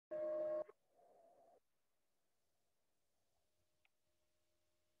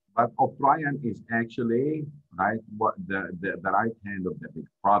But O'Brien is actually right what the right hand of the big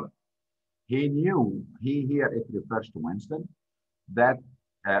brother. He knew, he here it refers to Winston, that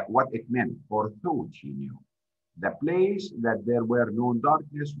what it meant, or thought he knew. The place that there were no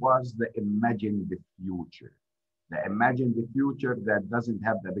darkness was the imagined future. The imagined future that doesn't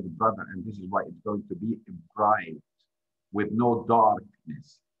have the big brother, and this is why it's going to be bright with no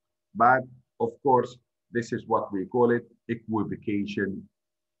darkness. But of course, this is what we call it equivocation.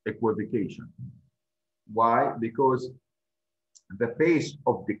 Equivocation. Why? Because the face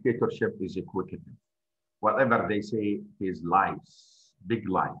of dictatorship is equivocative. Whatever they say is lies, big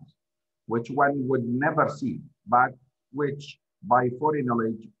lies, which one would never see, but which by foreign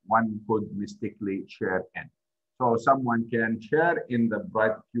knowledge one could mistakenly share in. So someone can share in the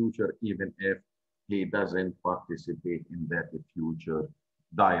bright future even if he doesn't participate in that future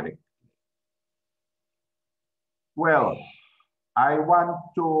directly. Well, I want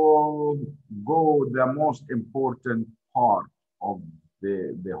to go the most important part of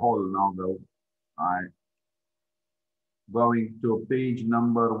the whole novel. I going to page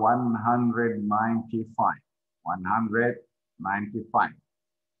number 195. 195.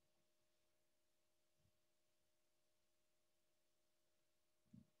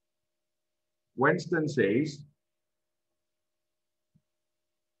 Winston says,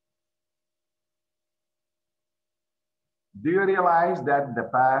 do you realize that the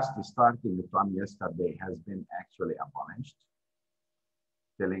past starting from yesterday has been actually abolished?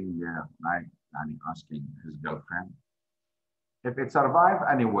 Telling, asking his girlfriend. If it survives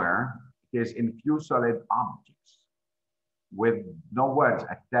anywhere, it is in few solid objects with no words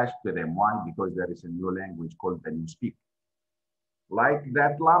attached to them. Why? Because there is a new language called the newspeak. Like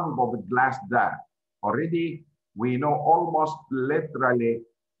that lump of glass there. Already, we know almost literally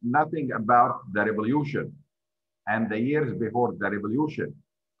nothing about the revolution and the years before the revolution.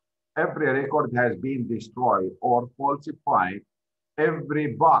 Every record has been destroyed or falsified.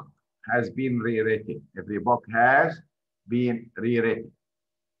 Every book has been rewritten. Every book has been rewritten.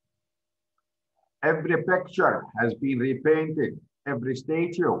 Every picture has been repainted. Every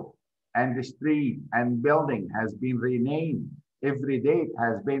statue and the street and building has been renamed. Every date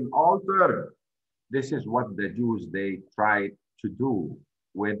has been altered. This is what the Jews, they tried to do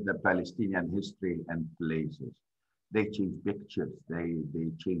with the Palestinian history and places. They change pictures, they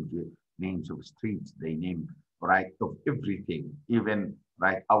change names of streets, they name right of everything, even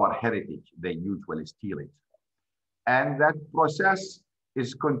right our heritage, they usually steal it. And that process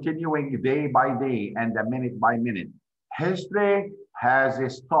is continuing day by day and a minute by minute. History has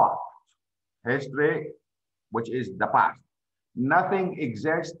stopped. History, which is the past. Nothing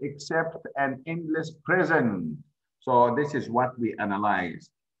exists except an endless present. So this is what we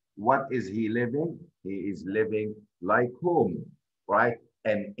analyze. What is he living? He is living like whom, right?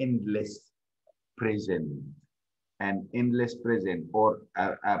 An endless present. An endless present or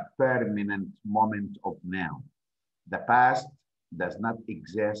a permanent moment of now. The past does not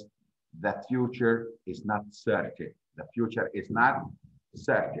exist. The future is not certain. The future is not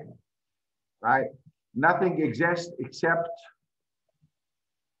certain, right? Nothing exists except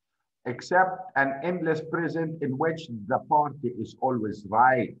an endless present in which the party is always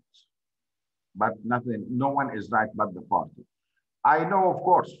right, but no one is right but the party. I know, of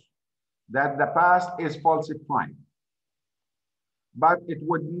course, that the past is falsified, but it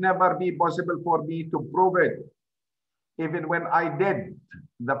would never be possible for me to prove it, even when I did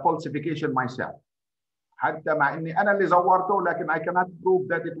the falsification myself. حتى مع إني أنا اللي زورته, لكن I cannot prove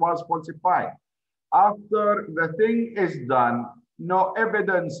that it was falsified. After the thing is done, no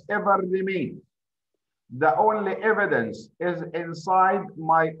evidence ever remains. The only evidence is inside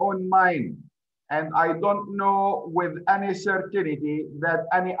my own mind. And I don't know with any certainty that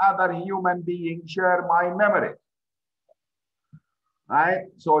any other human being share my memory. Right?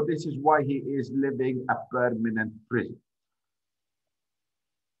 So this is why he is living a permanent prison.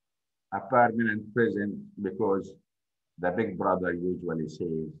 A permanent prison because the big brother usually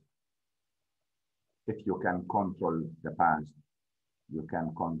says, if you can control the past, you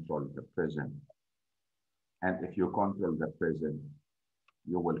can control the present. And if you control the present,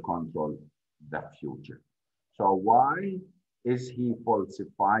 you will control the future. So why is he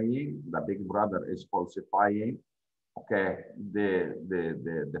falsifying? The big brother is falsifying, okay,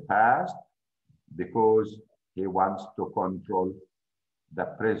 the past because he wants to control the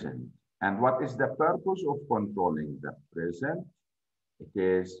present. And what is the purpose of controlling the present? It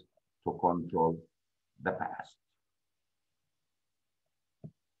is to control the past.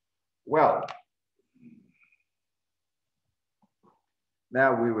 Well,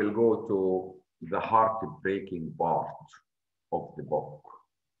 now we will go to the heartbreaking part of the book.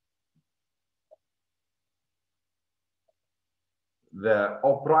 The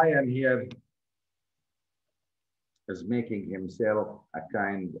O'Brien here is making himself a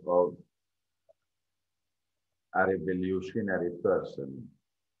kind of a revolutionary person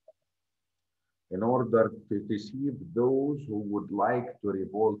in order to deceive those who would like to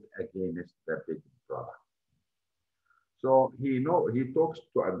revolt against the big brother. So he talks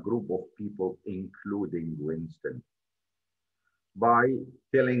to a group of people, including Winston, by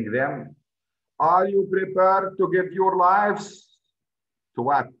telling them, are you prepared to give your lives to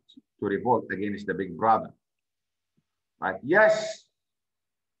what? To revolt against the big brother. Right? Yes.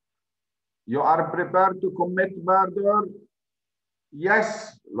 You are prepared to commit murder?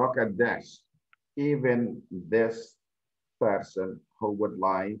 Yes. Look at this. Even this person who would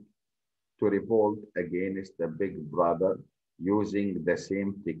like to revolt against the big brother using the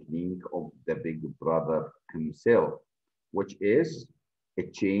same technique of the big brother himself, which is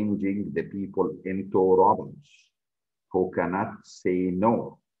changing the people into robots who cannot say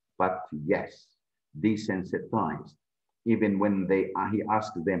no, but yes, desensitized. Even when he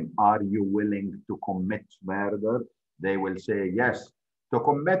asks them, are you willing to commit murder? They will say yes. To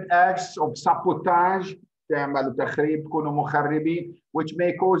commit acts of sabotage, which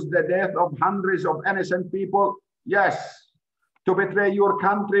may cause the death of hundreds of innocent people, yes. To betray your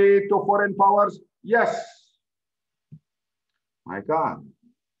country to foreign powers, yes. My God.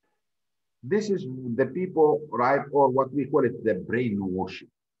 This is the people, right, or what we call it, the brainwashing.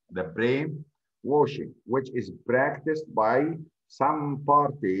 The brainwashing, which is practiced by some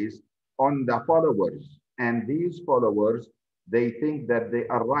parties on the followers. And these followers, they think that they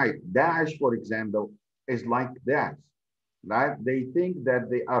are right. Daesh, for example, is like that, right? They think that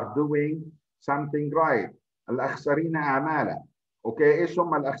they are doing something right. الأخسرين أعمالا. Okay, إيش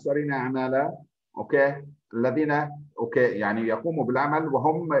هم الأخسرين أعمالا؟ Okay, الذين okay يعني يقوموا بالعمل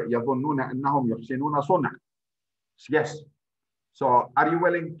وهم يظنون أنهم يحسنون صنع. Yes. So are you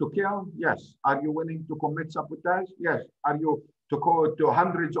willing to kill? Yes. Are you willing to commit sabotage? Yes. Are you to go to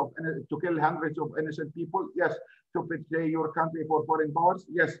kill hundreds of innocent people? Yes. To betray your country for foreign powers?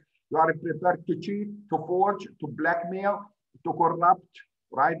 Yes. You are prepared to cheat, to forge, to blackmail, to corrupt,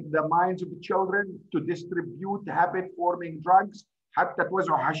 right, the minds of the children, to distribute habit-forming drugs, حتى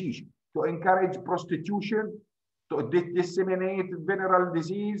توزع حشيش, to encourage prostitution, to disseminate venereal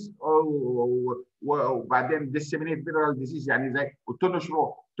disease, وبعدين disseminate venereal disease يعني زي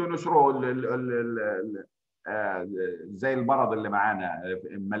تنشروا زي المرض اللي معانا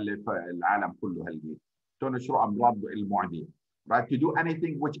ملي العالم كله هالجيل، تنشروا امراض المعديه. Right, to do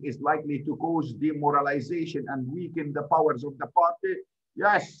anything which is likely to cause demoralization and weaken the powers of the party.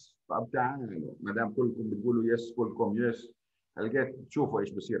 Yes. طب تعالوا ما دام كلكم بتقولوا يس كلكم يس هلقيت تشوفوا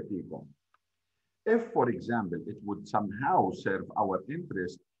ايش بصير فيكم. If, for example, it would somehow serve our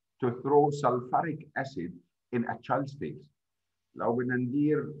interest to throw sulfuric acid in a child's face, لو بدنا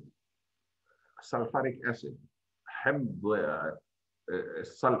ندير sulfuric acid, حمض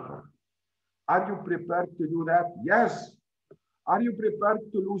السلفر, are you prepared to do that? Yes. Are you prepared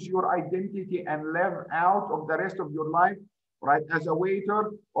to lose your identity and live out of the rest of your life, right, as a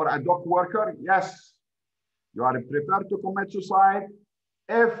waiter or a dock worker? Yes. You are prepared to commit suicide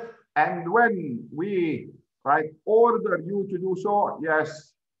if and when we, right, order you to do so?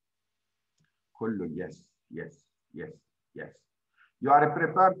 Yes. كله yes, yes, yes, yes. You are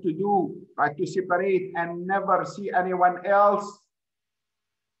prepared to do, right, to separate and never see anyone else?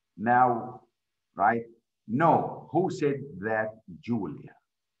 Now, right? No. Who said that? Julia.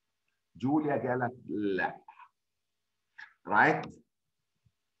 Julia قالت لا. Right?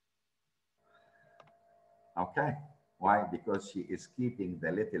 Okay. Why? Because she is keeping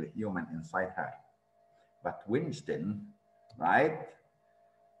the little human inside her. But Winston, right?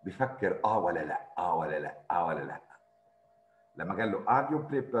 بيفكر ولا لا ولا لا ولا لا. لما قال له are you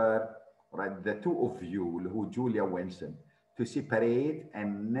prepared, right, the two of you اللي هو Julia Winston, to separate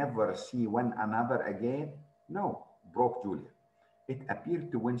and never see one another again? No, broke Julia. It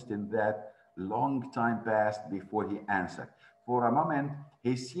appeared to Winston that long time passed before he answered. For a moment,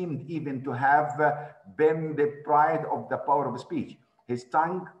 he seemed even to have been deprived of the power of speech. His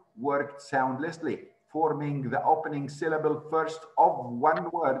tongue worked soundlessly, forming the opening syllable first of one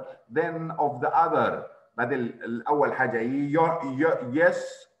word, then of the other. بدل أول حاجة yes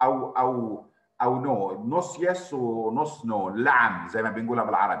أو no، نص yes ونص no، لعم زي ما بنقولها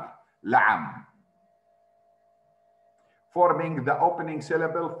بالعربي، لعم. Forming the opening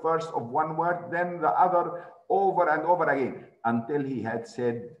syllable first of one word, then the other, over and over again, until he had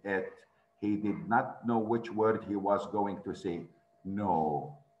said it. He did not know which word he was going to say.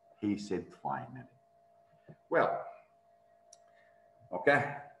 No, he said finally. Well,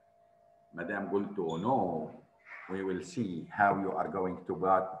 okay. Madame قلت no. we will see how you are going to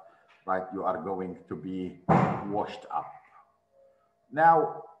get, right? You are going to be washed up.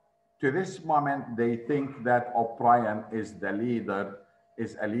 Now, to this moment, they think that O'Brien is the leader,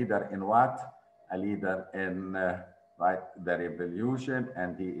 is a leader in what? A leader in right, the revolution,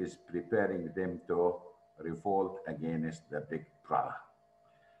 and he is preparing them to revolt against the big brother.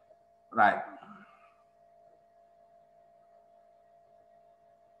 Right.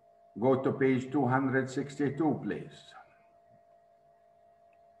 Go to page 262, please.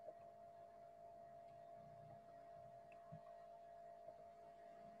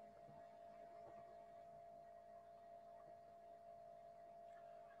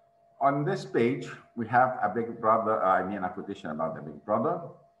 On this page, we have a big brother, a quotation about the big brother.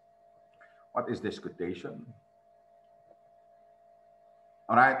 What is this quotation?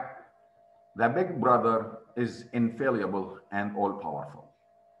 All right. The big brother is infallible and all-powerful.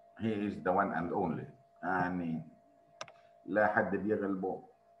 He is the one and only. يعني لا حد بيغلبه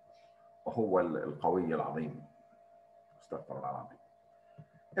وهو القوي العظيم. استغفر الله العظيم.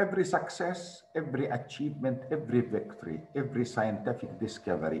 Every success, every achievement, every victory, every scientific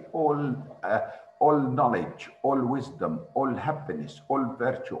discovery, all knowledge, all wisdom, all happiness, all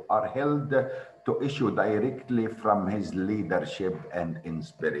virtue are held to issue directly from his leadership and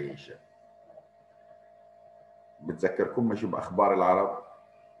inspiration. بتذكركم مش بأخبار العرب؟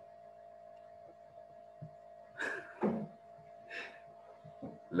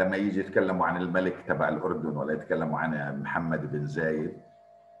 لما يجي يتكلموا عن الملك تبع الأردن ولا يتكلموا عن محمد بن زايد.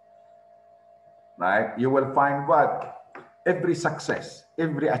 Right? You will find what? Every success,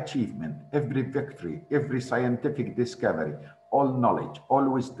 every achievement, every victory, every scientific discovery, all knowledge, all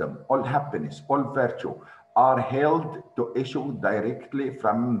wisdom, all happiness, all virtue are held to issue directly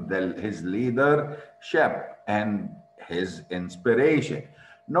from his leadership and his inspiration.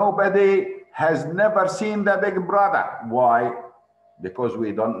 Nobody has never seen the big brother. Why? Because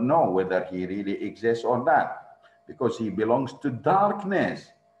we don't know whether he really exists or not. Because he belongs to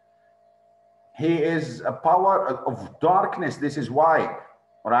darkness. He is a power of darkness. This is why,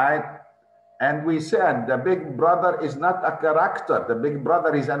 right? And we said the big brother is not a character. The big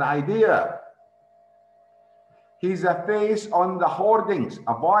brother is an idea. He's a face on the hoardings,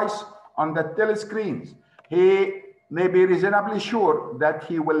 a voice on the telescreens. He may be reasonably sure that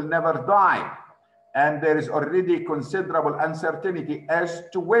he will never die. And there is already considerable uncertainty as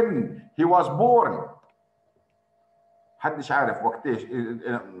to when he was born. محدش عارف وقتيش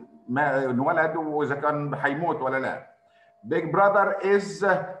ما انولد واذا كان حيموت ولا لا. Big brother is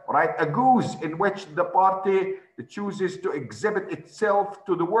right a goose in which the party chooses to exhibit itself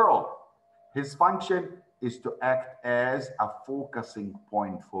to the world. His function is to act as a focusing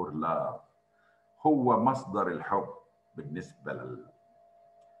point for love. هو مصدر الحب بالنسبة لل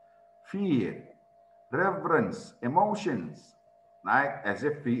fear, reverence, emotions, right? As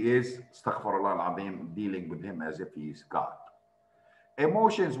if he is, astaghfirullah al-azim, dealing with him as if he is God.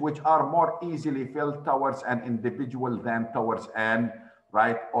 Emotions which are more easily felt towards an individual than towards an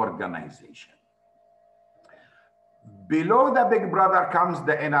right organization. Below the big brother comes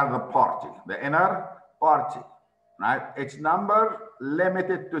the inner party. The inner party, right? Its number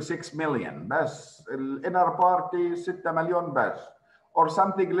limited to 6 million. بس inner party 6 مليون بس, or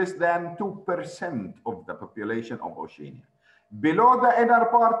something less than 2% of the population of Oceania. Below the inner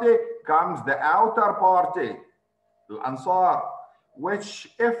party comes the outer party, Al-Ansar,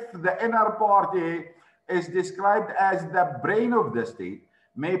 which if the inner party is described as the brain of the state,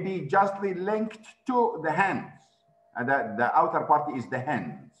 may be justly linked to the hands. And the outer party is the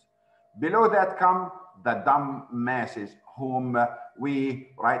hands. Below that come the dumb masses, whom we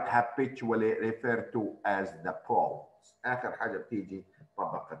right habitually refer to as the proles. آخر حاجة بتيجي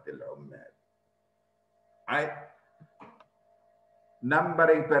طبقة العمال. Right?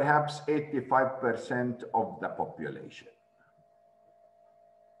 Numbering perhaps 85% of the population.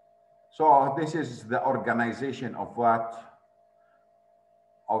 So this is the organization of what?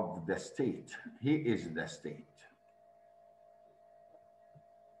 Of the state. He is the state.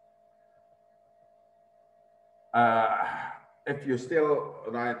 If you still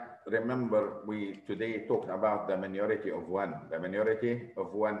remember, we today talked about the minority of one. The minority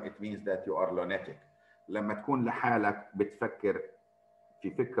of one, it means that you are lunatic. لما تكون لحالك بتفكر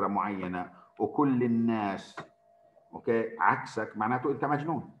في فكرة معينة وكل الناس اوكي عكسك, معناته انت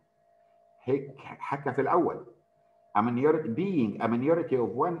مجنون. هيك حكى في الأول. Being a minority of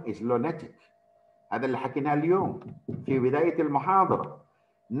one is lunatic. هذا اللي حكيناه اليوم في بداية المحاضرة.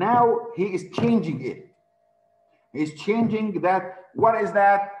 Now he is changing it. He's changing that. What is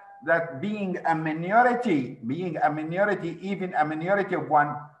that? that being a minority, even a minority of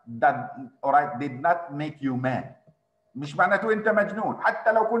one, that all right, did not make you mad. مش معناته انت مجنون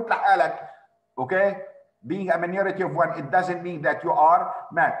حتى لو كنت لحالك. Okay, being a minority of one, it doesn't mean that you are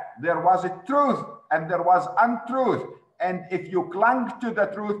mad. There was a truth and there was untruth, and if you clung to the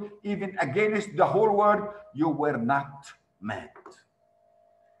truth even against the whole world, you were not mad.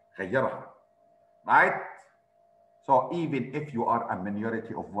 غيرها. Right? So even if you are a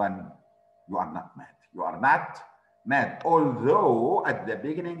minority of one, you are not mad. You are not mad. Although at the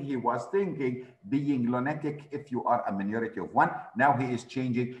beginning he was thinking being lunatic if you are a minority of one. Now he is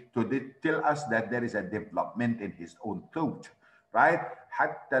changing to tell us that there is a development in his own thought. Right?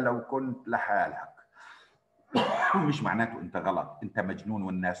 حتى لو كنت لحالك. مش معناته انت غلط، انت مجنون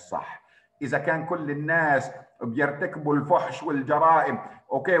والناس صح. إذا كان كل الناس بيرتكبوا الفحش والجرائم،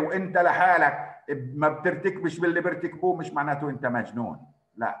 أوكي، وأنت لحالك ما بترتكبش باللي بيرتكبوه، مش معناته أنت مجنون،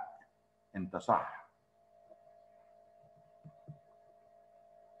 لا، أنت صح.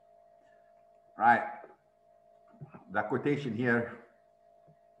 Right. The quotation here.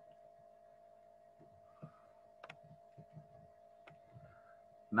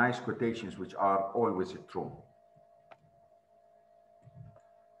 Nice quotations which are always true.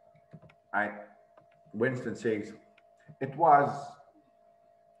 Right. Winston says, it was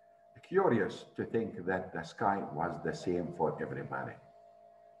curious to think that the sky was the same for everybody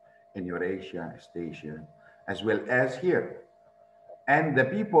in Eurasia, East Asia, as well as here. And the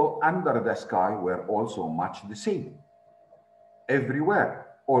people under the sky were also much the same. Everywhere,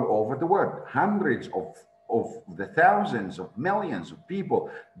 all over the world, hundreds of the thousands of millions of people,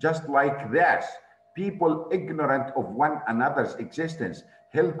 just like this, people ignorant of one another's existence,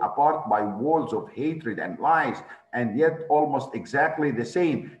 held apart by walls of hatred and lies, and yet almost exactly the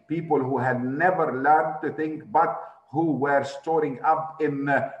same. People who had never learned to think, but who were storing up in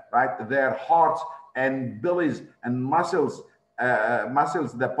their hearts and bellies and muscles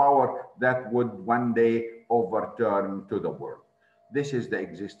the power that would one day overturn to the world. This is the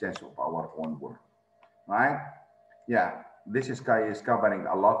existence of our own world, right? Yeah, this sky is covering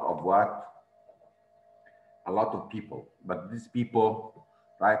a lot of what? A lot of people, but these people,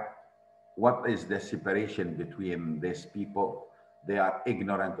 right? What is the separation between these people? They are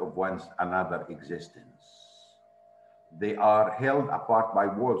ignorant of one another's existence. They are held apart by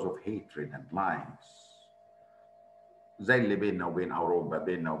walls of hatred and lies. زي اللي بيننا وبين أوروبا،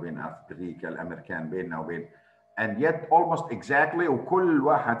 بيننا وبين أفريقيا، الأمريكان، بيننا وبين، and yet almost exactly وكل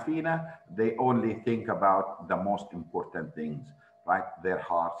واحد فينا they only think about the most important things, right? Their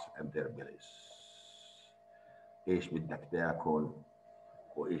hearts and their bellies. إيش بدك تاكل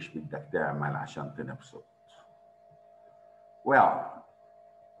وإيش بدك تعمل عشان تنبسط. Well,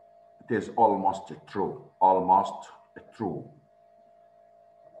 it is almost true, almost true.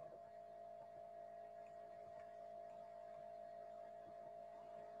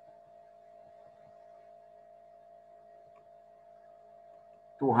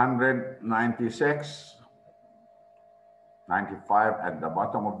 $296, 95 at the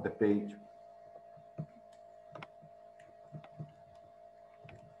bottom of the page.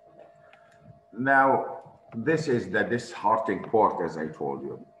 Now, this is the disheartening part, as I told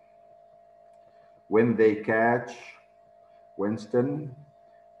you. When they catch Winston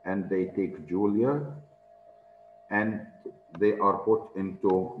and they take Julia and they are put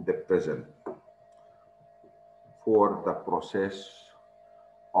into the prison for the process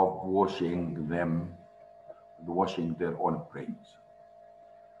of washing their own brains.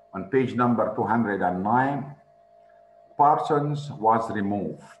 On page number 209, Parsons was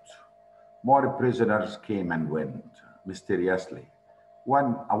removed. More prisoners came and went mysteriously.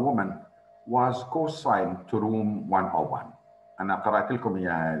 A woman was co-signed to room 101. أنا قرأت لكم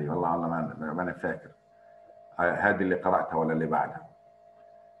إياها هذه، والله ما أنا فاكر هذه اللي قرأتها ولا اللي بعدها.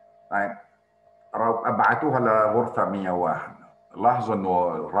 أبعتوها لغرفة 101. لاحظوا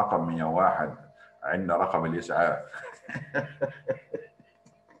إنه الرقم 101 عندنا رقم الإسعاف.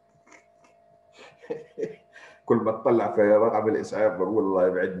 كل ما تطلع في رقم الإسعاف بقول الله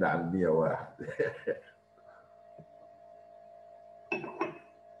يبعدنا عن 101.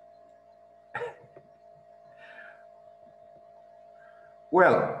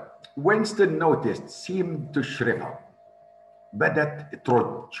 Well, Winston noticed seemed to shrivel. بدت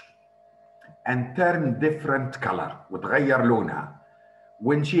ترج and turn different color وتغير لونها.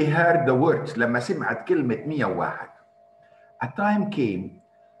 When she heard the words, لما سمعت كلمة 101. A time came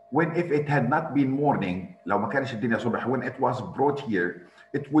when if it had not been morning, لو ما كانش الدنيا صبح, when it was brought here,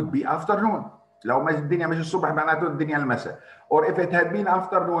 it would be afternoon. لو ما الدنيا مش الصبح معناته الدنيا المساء. Or if it had been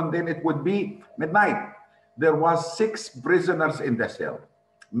afternoon, then it would be midnight. There was 6 prisoners in the cell.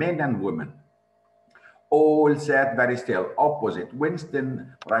 men and women, all sat very still. Opposite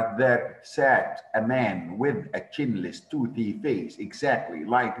Winston, right there, sat a man with a chinless, toothy face, exactly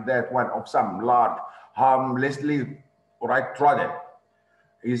like that one of some large, harmlessly, right, trodden.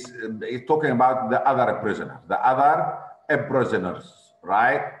 He's talking about the other prisoners, prisoners,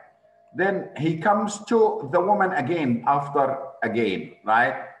 right? Then he comes to the woman again, after again,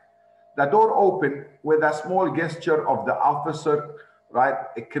 right? The door opened with a small gesture of the officer, right?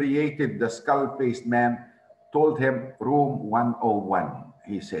 It created the skull-faced man, told him room 101.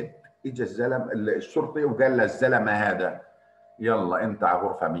 He said, اجى الشرطي وقال للزلمه هذا يلا انت على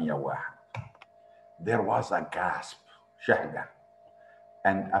غرفه 101. There was a gasp, شهقه,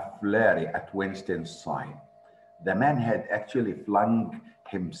 and a flurry at Winston's side. The man had actually flung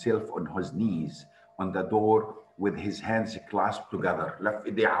himself on his knees on the door with his hands clasped together. لف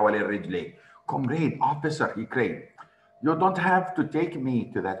ايديه حوالين رجليه. Comrade, officer, he cried. You don't have to take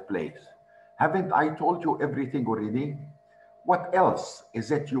me to that place. Haven't I told you everything already? What else is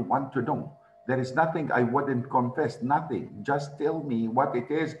it you want to know? There is nothing I wouldn't confess, nothing. Just tell me what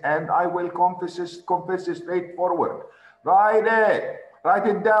it is and I will confess it straightforward. Write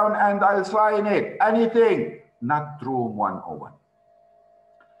it down and I'll sign it. Anything, not room 101.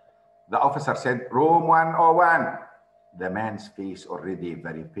 The officer said, room 101. The man's face, already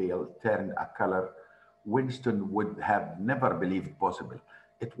very pale, turned a color Winston would have never believed possible.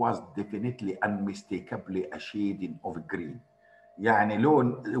 It was definitely, unmistakably a shading of green. يعني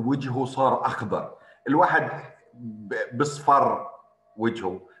لون وجهه صار أخضر. الواحد بصفر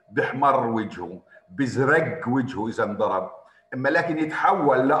وجهه، بحمر وجهه، بزرق وجهه إذا انضرب. إما لكن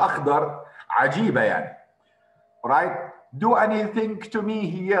يتحول لأخضر، عجيبة يعني. Right? Do anything to me,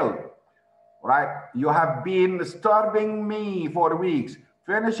 he yelled. Right? You have been starving me for weeks.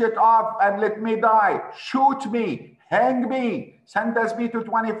 Finish it off and let me die. Shoot me. Hang me. Sentence me to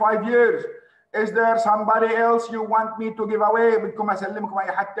 25 years. Is there somebody else you want me to give away? بدكم أسلمكم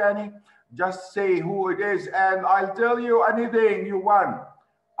أي حد تاني? Just say who it is and I'll tell you anything you want.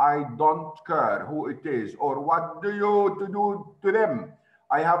 I don't care who it is or what do you to do to them.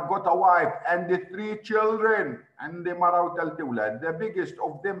 I have got a wife and 3 children. عندي مرة و3 أولاد. The biggest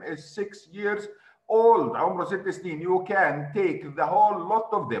of them is 6 years old. عمره 6 سنين. You can take the whole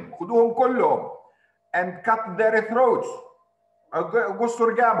lot of them. خدوهم كلهم and cut their throats.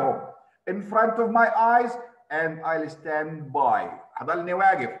 قصوا رقابهم in front of my eyes and I'll stand by. حضلني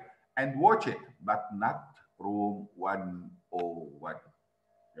واقف and watch it, but not room 101.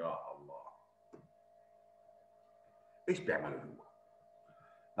 يا الله. إيش بيعملوا جوا؟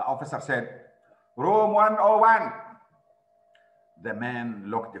 The officer said, room 101. The man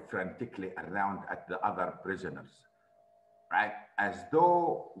looked frantically around at the other prisoners, right? As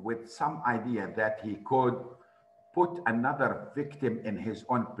though with some idea that he could put another victim in his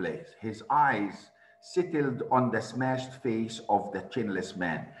own place. His eyes settled on the smashed face of the chinless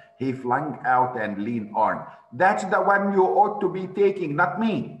man. He flung out and leaned on. That's the one you ought to be taking, not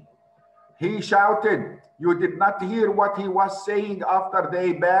me. He shouted. You did not hear what he was saying after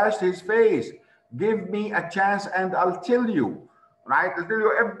they bashed his face. Give me a chance and I'll tell you, right? I'll tell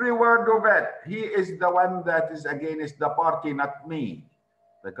you every word of it. He is the one that is against the party, not me.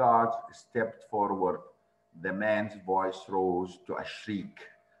 The guards stepped forward. The man's voice rose to a shriek.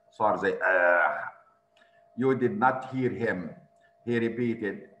 صار زي You did not hear him. He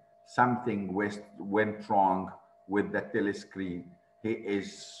repeated, something went wrong with the telescreen. He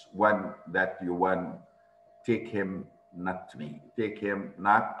is one that you want. Take him, not me. Take him,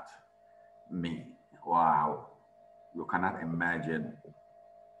 not me. Wow. You cannot imagine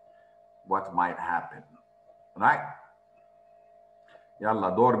what might happen. Right? يلا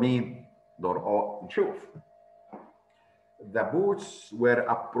دور مين؟ دور نشوف. The boots were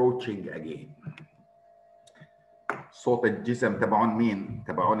approaching again. صوت الجسم تبعون مين؟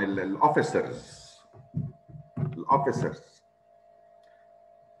 تبعون الofficers. الofficers.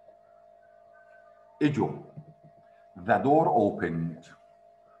 اجوا. The door opened.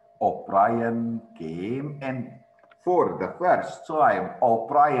 O'Brien came in. For the first time,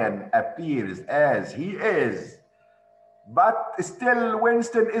 O'Brien appears as he is. But still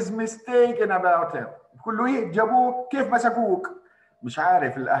Winston is mistaken about him. كله ايه جابوك كيف مسكوك مش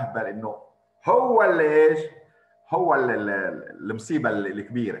عارف الاهبل انه هو اللي ايش هو المصيبه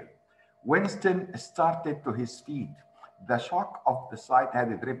الكبيره. Winston started to his feet. The shock of the sight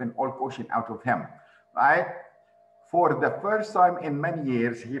had driven all caution out of him, right? For the first time in many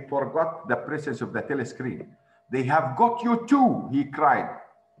years, he forgot the presence of the telescreen. They have got you too, he cried.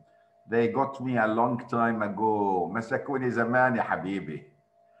 They got me a long time ago. مسكوني زمان يا حبيبي.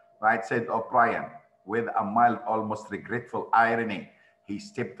 Right, said O'Brien with a mild, almost regretful irony. he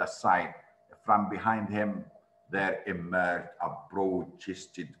stepped aside. From behind him, there emerged a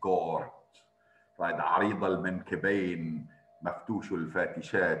broad-chested guard. right? عريض المنكبين مفتوش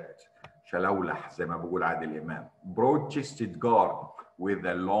الفاتشات شلولح زي ما بقول عادل إمام. Broad-chested guard with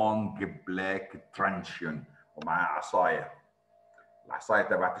a long black truncheon ومعاه عصاية. العصاية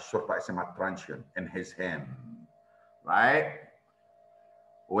تبعت الشرطة اسمها truncheon in his hand. right?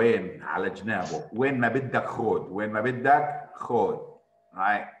 وين على جنابه وين ما بدك خود وين ما بدك خود.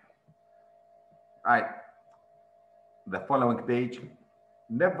 right? right? The following page.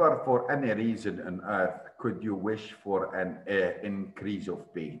 Never for any reason on earth could you wish for an increase of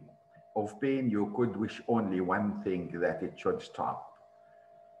pain. Of pain, you could wish only one thing, that it should stop.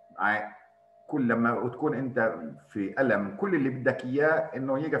 كل لما تكون انت في ألم كل اللي بدك إياه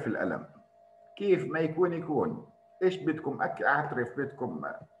إنه يقف الألم. كيف ما يكون. إيش بدكم أعترف بدكم.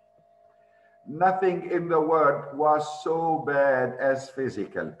 Nothing in the world was so bad as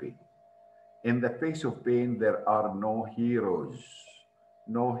physical pain. In the face of pain, there are no heroes.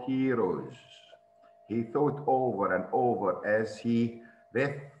 No heroes. He thought over and over as he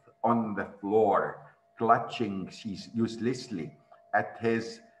writhed on the floor, clutching uselessly at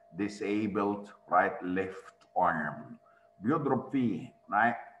his disabled left arm. بيضرب فيه,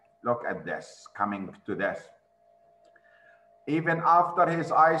 right? Look at this, coming to this. Even after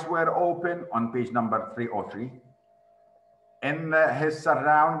his eyes were open, on page number 303, in his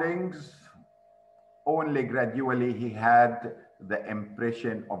surroundings, only gradually he had the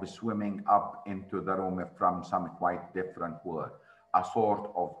impression of swimming up into the room from some quite different world, a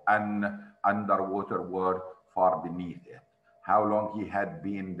sort of an underwater world far beneath it. How long he had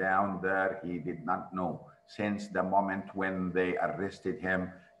been down there, he did not know. Since the moment when they arrested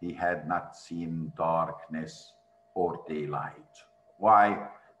him, he had not seen darkness or daylight. Why?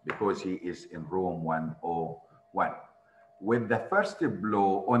 Because he is in room 101. With the first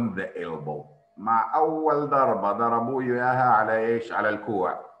blow on the elbow, مع أول ضربة ضربوا إياها على إيش؟ على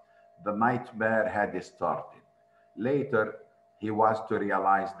الكوع. The nightmare had started. Later, he was to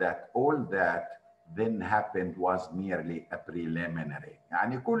realize that all that then happened was merely a preliminary.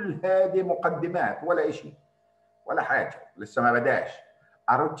 يعني كل هذه مقدمات ولا إشي ولا حاجة لسه ما بداش.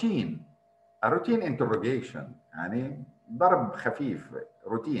 A routine interrogation يعني ضرب خفيف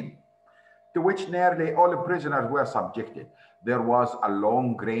routine to which nearly all prisoners were subjected. There was a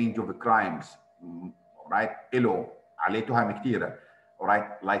long range of crimes, right? عليه تهم كثيرة,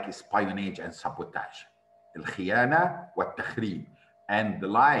 right? Like espionage and sabotage, الخيانة والتخريب, and the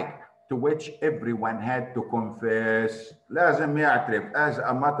like, to which everyone had to confess. لازم يعترف as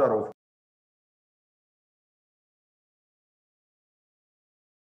a matter of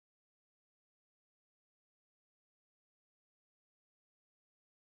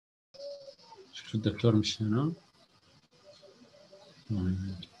شوف الدكتور مش هنا.